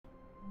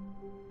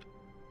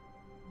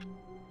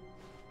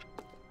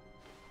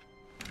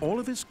All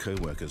of his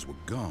co-workers were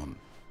gone.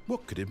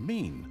 What could it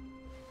mean?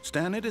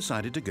 Stanley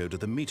decided to go to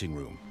the meeting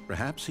room.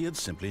 Perhaps he had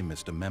simply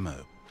missed a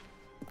memo.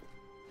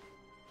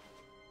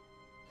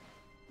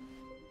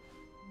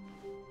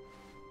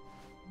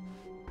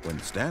 When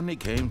Stanley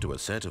came to a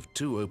set of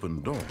 2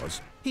 open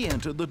doors, he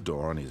entered the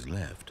door on his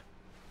left.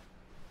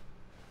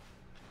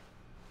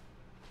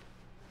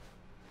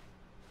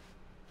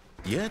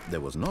 Yet there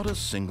was not a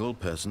single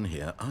person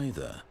here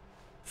either.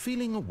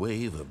 Feeling a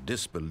wave of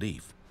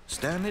disbelief,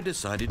 Stanley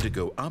decided to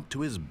go up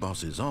to his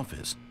boss's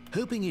office,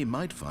 hoping he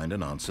might find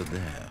an answer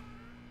there.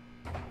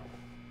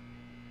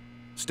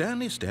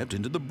 Stanley stepped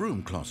into the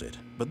broom closet,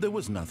 but there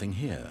was nothing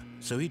here,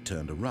 so he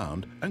turned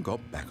around and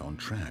got back on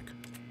track.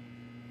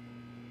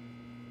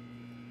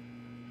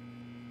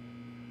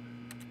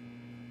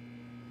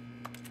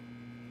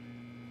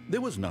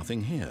 There was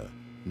nothing here.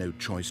 No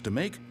choice to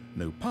make,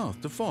 no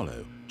path to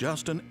follow,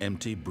 just an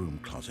empty broom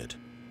closet.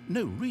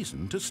 No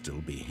reason to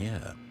still be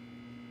here.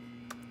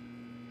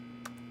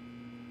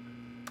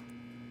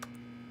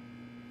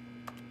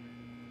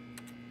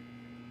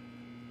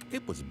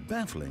 It was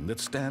baffling that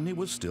Stanley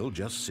was still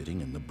just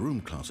sitting in the broom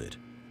closet.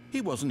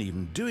 He wasn't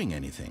even doing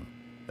anything.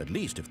 At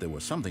least if there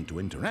was something to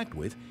interact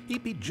with,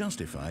 he'd be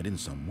justified in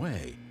some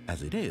way.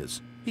 As it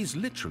is, he's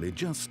literally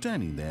just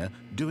standing there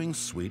doing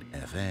sweet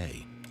FA.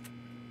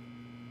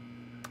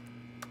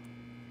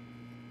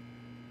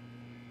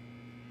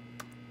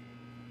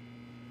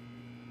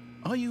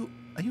 Are you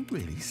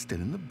really still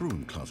in the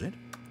broom closet?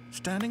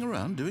 Standing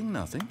around doing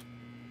nothing?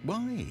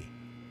 Why?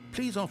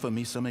 Please offer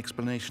me some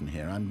explanation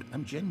here.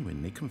 I'm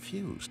genuinely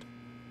confused.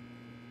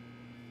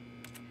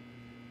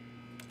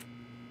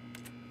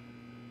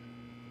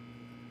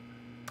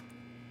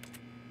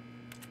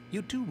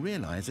 You do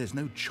realize there's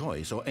no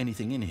choice or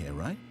anything in here,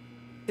 right?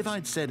 If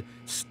I'd said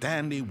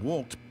Stanley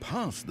walked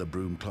past the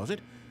broom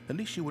closet, at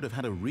least you would have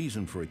had a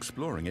reason for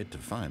exploring it to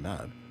find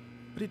out.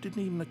 But it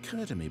didn't even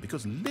occur to me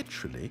because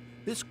literally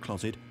this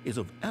closet is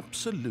of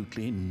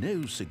absolutely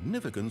no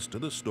significance to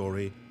the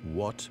story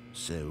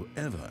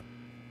whatsoever.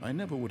 I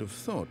never would have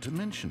thought to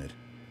mention it.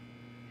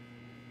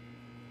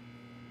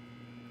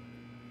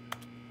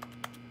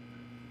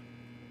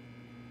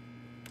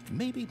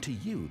 Maybe to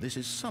you this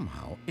is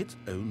somehow its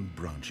own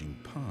branching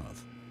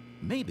path.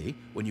 Maybe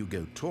when you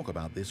go talk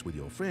about this with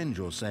your friends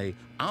you'll say,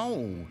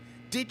 "Oh,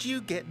 did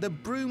you get the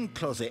broom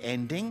closet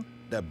ending?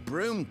 The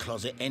broom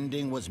closet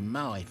ending was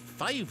my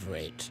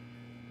favorite."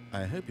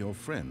 I hope your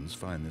friends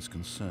find this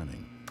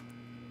concerning.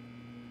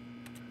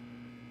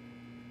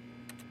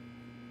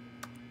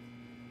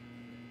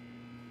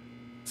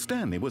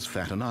 Stanley was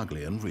fat and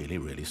ugly and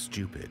really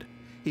stupid.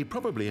 He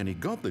probably only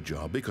got the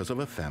job because of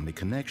a family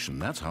connection.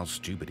 That's how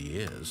stupid he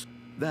is.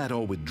 That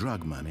or with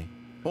drug money.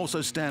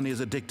 Also, Stanley is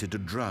addicted to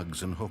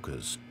drugs and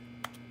hookers.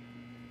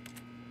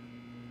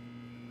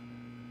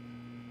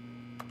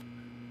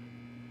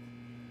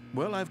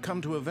 Well, I've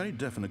come to a very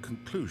definite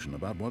conclusion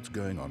about what's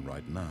going on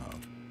right now.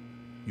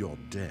 You're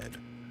dead.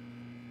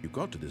 You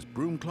got to this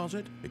broom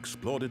closet,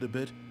 explored it a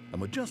bit,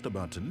 and were just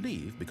about to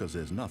leave because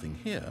there's nothing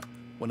here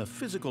when a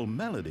physical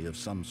malady of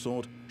some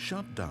sort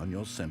shut down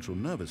your central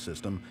nervous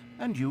system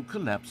and you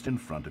collapsed in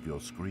front of your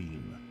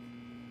screen.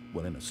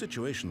 Well, in a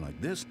situation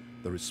like this,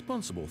 the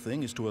responsible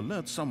thing is to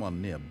alert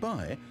someone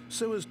nearby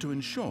so as to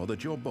ensure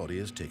that your body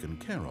is taken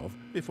care of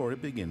before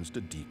it begins to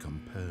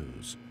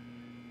decompose.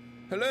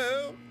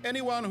 Hello?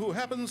 Anyone who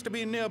happens to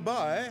be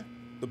nearby?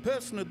 The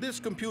person at this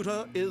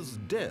computer is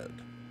dead.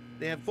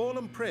 They have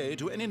fallen prey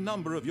to any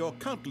number of your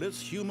countless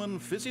human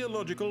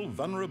physiological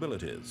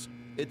vulnerabilities.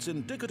 It's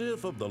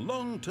indicative of the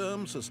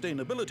long-term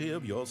sustainability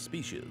of your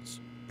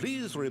species.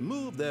 Please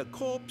remove their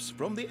corpse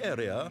from the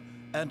area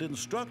and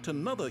instruct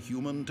another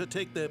human to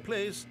take their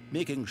place,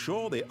 making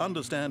sure they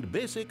understand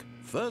basic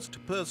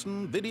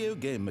first-person video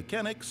game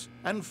mechanics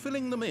and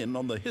filling them in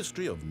on the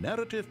history of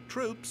narrative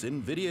tropes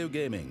in video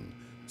gaming,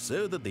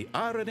 so that the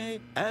irony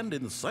and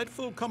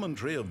insightful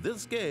commentary of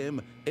this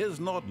game is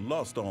not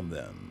lost on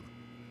them.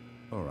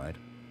 All right,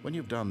 when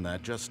you've done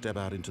that, just step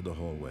out into the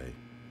hallway.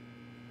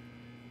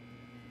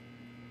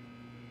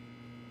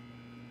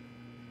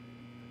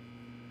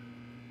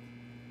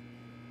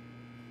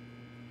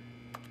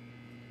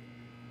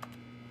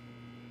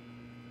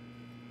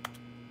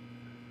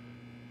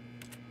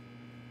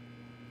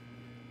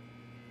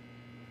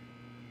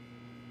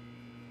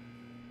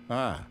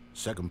 Ah,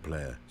 second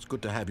player. It's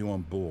good to have you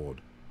on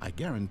board. I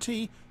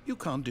guarantee you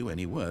can't do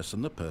any worse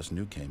than the person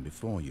who came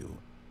before you.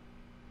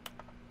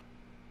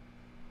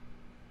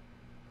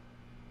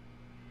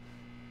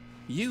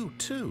 You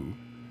too?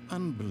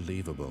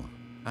 Unbelievable.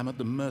 I'm at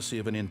the mercy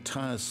of an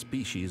entire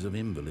species of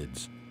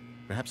invalids.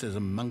 Perhaps there's a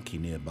monkey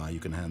nearby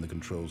you can hand the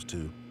controls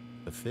to.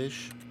 A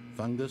fish?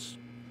 Fungus?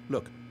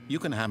 Look, you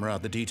can hammer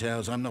out the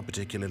details. I'm not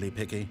particularly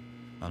picky.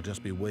 I'll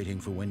just be waiting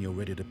for when you're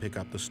ready to pick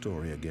up the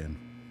story again.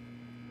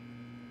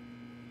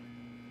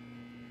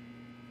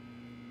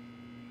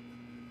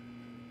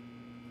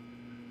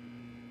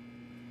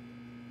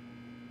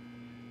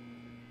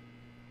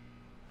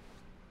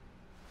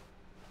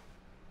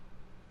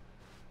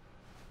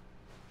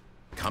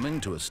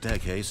 Coming to a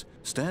staircase,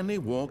 Stanley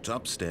walked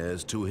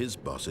upstairs to his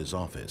boss's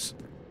office.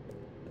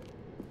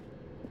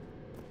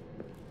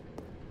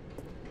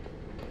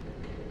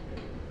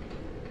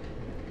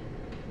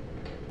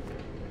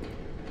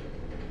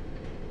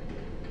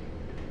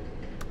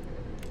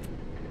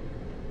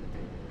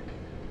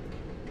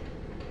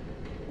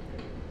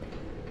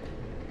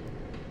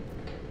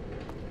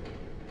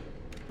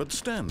 But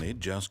Stanley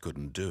just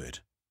couldn't do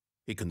it.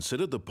 He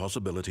considered the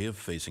possibility of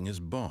facing his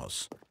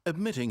boss,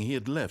 admitting he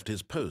had left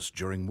his post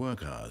during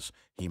work hours.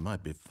 He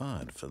might be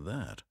fired for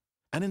that.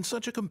 And in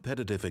such a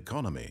competitive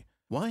economy,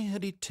 why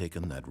had he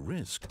taken that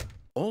risk?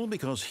 All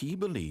because he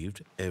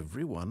believed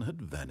everyone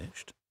had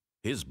vanished?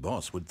 His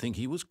boss would think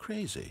he was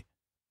crazy.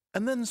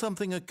 And then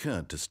something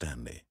occurred to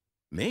Stanley.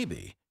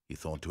 Maybe, he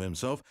thought to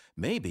himself,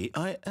 maybe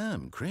I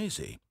am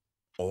crazy.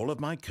 All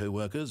of my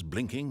co-workers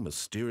blinking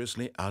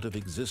mysteriously out of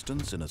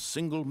existence in a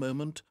single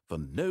moment for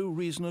no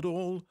reason at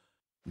all?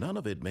 None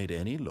of it made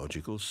any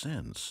logical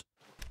sense.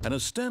 And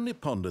as Stanley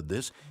pondered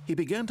this, he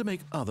began to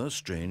make other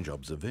strange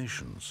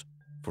observations.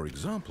 For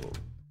example,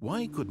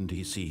 why couldn't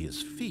he see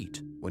his feet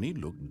when he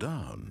looked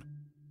down?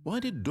 Why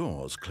did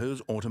doors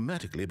close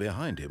automatically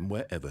behind him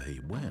wherever he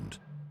went?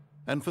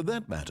 And for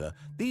that matter,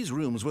 these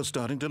rooms were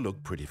starting to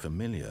look pretty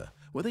familiar.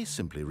 Were they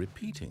simply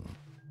repeating?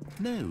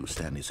 No,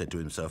 Stanley said to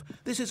himself,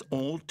 this is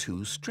all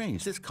too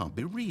strange. This can't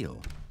be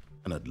real.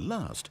 And at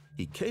last,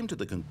 he came to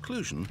the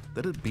conclusion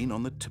that had been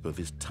on the tip of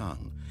his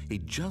tongue. He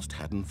just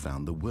hadn't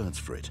found the words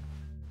for it.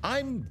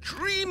 "I'm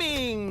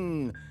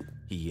dreaming!"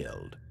 he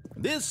yelled.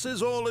 "This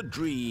is all a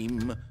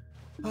dream."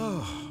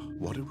 Oh,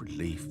 what a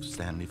relief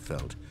Stanley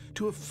felt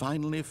to have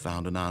finally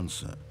found an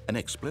answer, an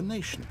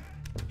explanation.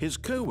 His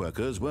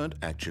co-workers weren't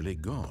actually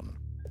gone.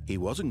 He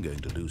wasn't going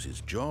to lose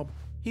his job.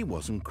 He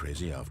wasn't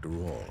crazy after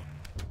all.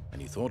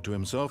 And he thought to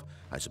himself,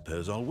 I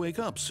suppose I'll wake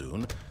up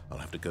soon. I'll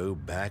have to go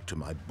back to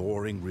my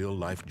boring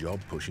real-life job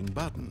pushing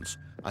buttons.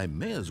 I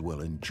may as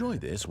well enjoy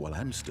this while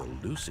I'm still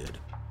lucid.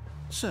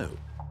 So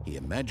he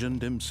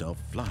imagined himself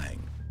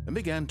flying and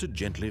began to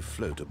gently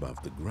float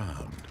above the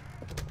ground.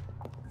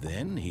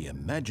 Then he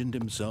imagined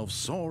himself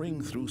soaring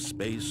through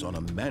space on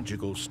a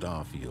magical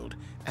starfield,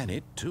 and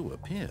it too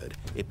appeared.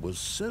 It was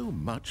so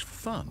much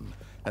fun,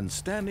 and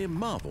Stanley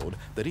marveled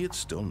that he had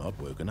still not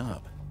woken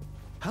up.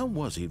 How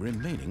was he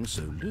remaining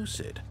so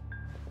lucid?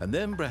 And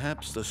then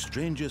perhaps the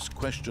strangest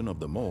question of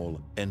them all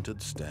entered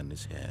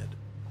Stanley's head.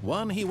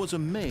 One he was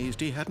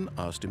amazed he hadn't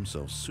asked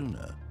himself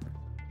sooner.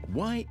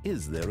 Why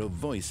is there a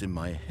voice in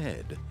my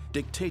head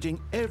dictating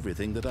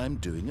everything that I'm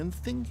doing and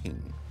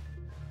thinking?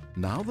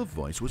 Now the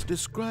voice was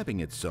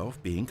describing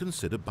itself being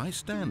considered by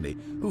Stanley,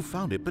 who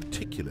found it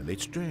particularly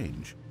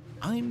strange.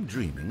 I'm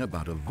dreaming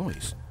about a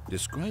voice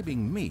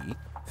describing me,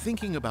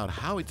 thinking about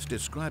how it's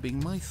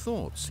describing my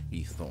thoughts,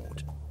 he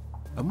thought.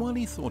 And while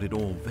he thought it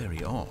all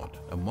very odd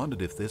and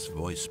wondered if this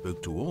voice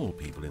spoke to all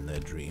people in their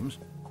dreams,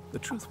 the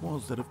truth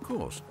was that, of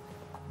course,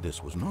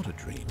 this was not a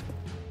dream.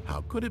 How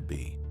could it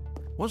be?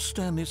 Was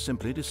Stanley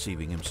simply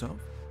deceiving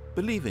himself,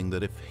 believing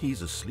that if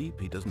he's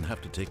asleep, he doesn't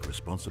have to take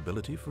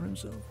responsibility for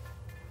himself?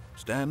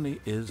 Stanley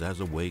is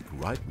as awake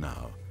right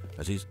now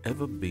as he's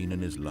ever been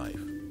in his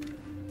life.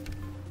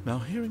 Now,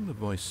 hearing the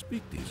voice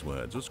speak these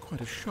words was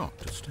quite a shock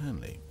to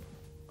Stanley.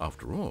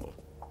 After all,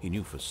 he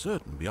knew for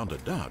certain, beyond a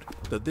doubt,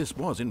 that this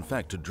was in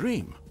fact a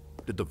dream.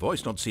 Did the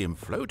voice not see him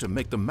float and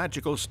make the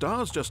magical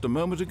stars just a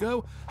moment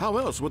ago? How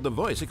else would the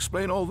voice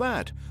explain all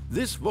that?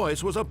 This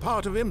voice was a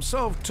part of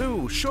himself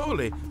too.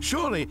 Surely,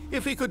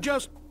 if he could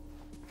just...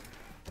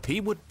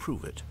 He would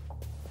prove it.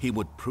 He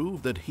would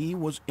prove that he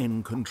was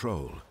in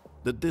control,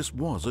 that this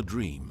was a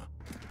dream.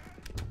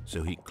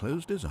 So he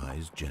closed his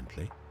eyes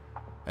gently,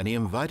 and he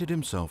invited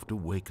himself to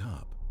wake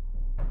up.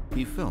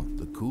 He felt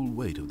the cool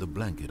weight of the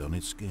blanket on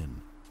his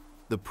skin,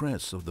 the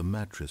press of the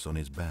mattress on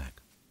his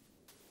back,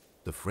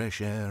 the fresh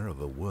air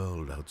of a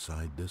world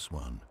outside this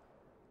one.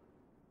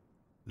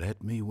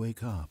 Let me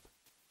wake up,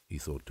 he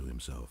thought to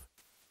himself.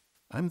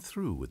 I'm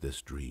through with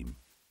this dream.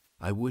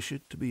 I wish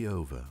it to be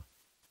over.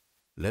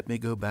 Let me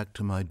go back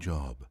to my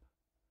job.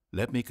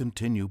 Let me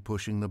continue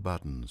pushing the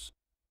buttons.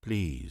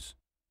 Please,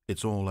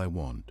 it's all I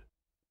want.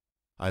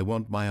 I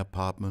want my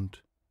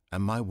apartment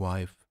and my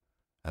wife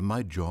and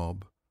my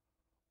job.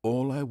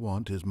 All I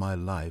want is my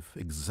life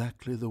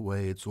exactly the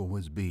way it's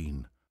always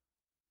been.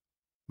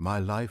 My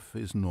life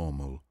is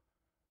normal.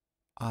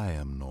 I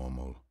am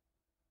normal.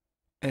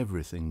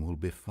 Everything will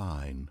be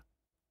fine.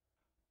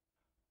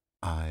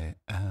 I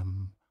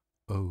am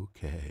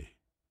okay.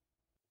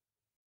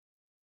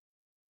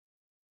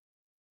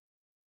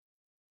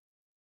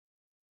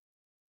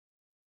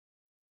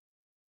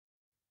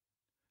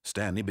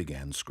 Stanley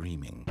began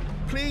screaming.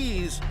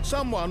 Please,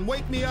 someone,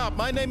 wake me up.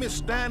 My name is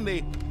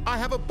Stanley. I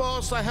have a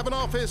boss. I have an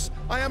office.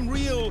 I am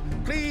real.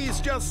 Please,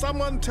 just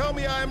someone tell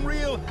me I am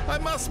real. I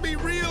must be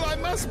real. I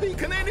must be.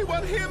 Can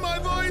anyone hear my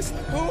voice?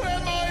 Who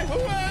am I? Who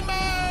am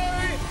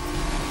I?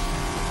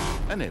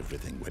 And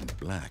everything went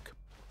black.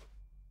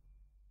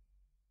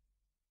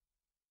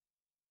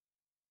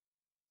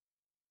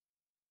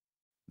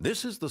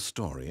 This is the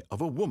story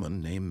of a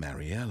woman named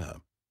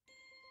Mariella.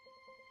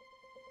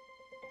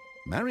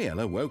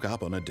 Mariella woke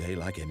up on a day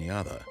like any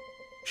other.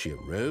 She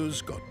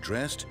arose, got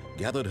dressed,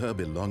 gathered her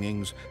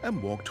belongings,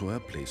 and walked to her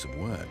place of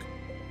work.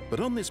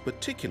 But on this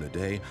particular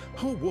day,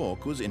 her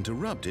walk was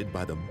interrupted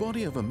by the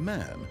body of a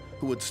man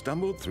who had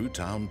stumbled through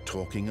town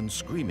talking and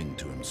screaming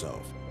to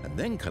himself, and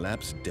then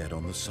collapsed dead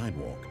on the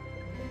sidewalk.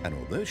 And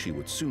although she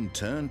would soon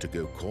turn to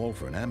go call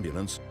for an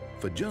ambulance,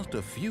 for just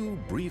a few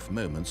brief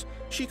moments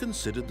she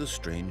considered the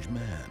strange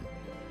man.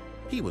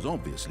 He was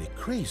obviously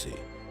crazy,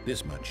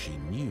 this much she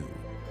knew.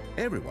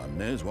 Everyone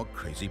knows what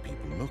crazy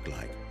people look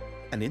like.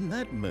 And in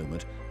that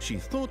moment, she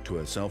thought to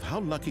herself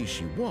how lucky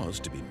she was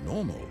to be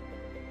normal.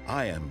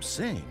 I am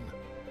sane.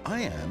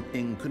 I am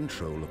in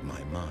control of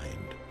my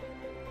mind.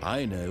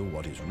 I know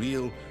what is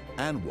real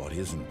and what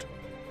isn't.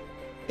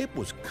 It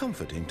was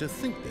comforting to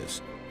think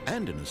this,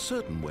 and in a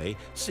certain way,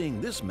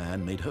 seeing this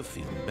man made her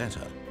feel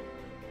better.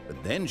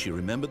 But then she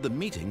remembered the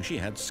meeting she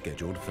had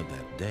scheduled for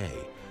that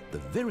day, the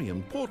very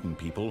important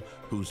people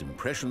whose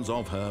impressions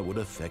of her would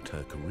affect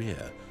her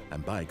career,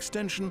 and by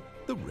extension,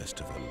 the rest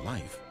of her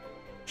life.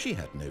 She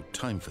had no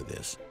time for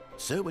this,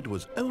 so it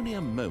was only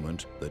a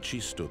moment that she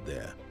stood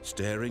there,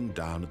 staring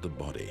down at the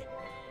body.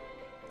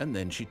 And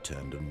then she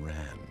turned and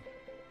ran.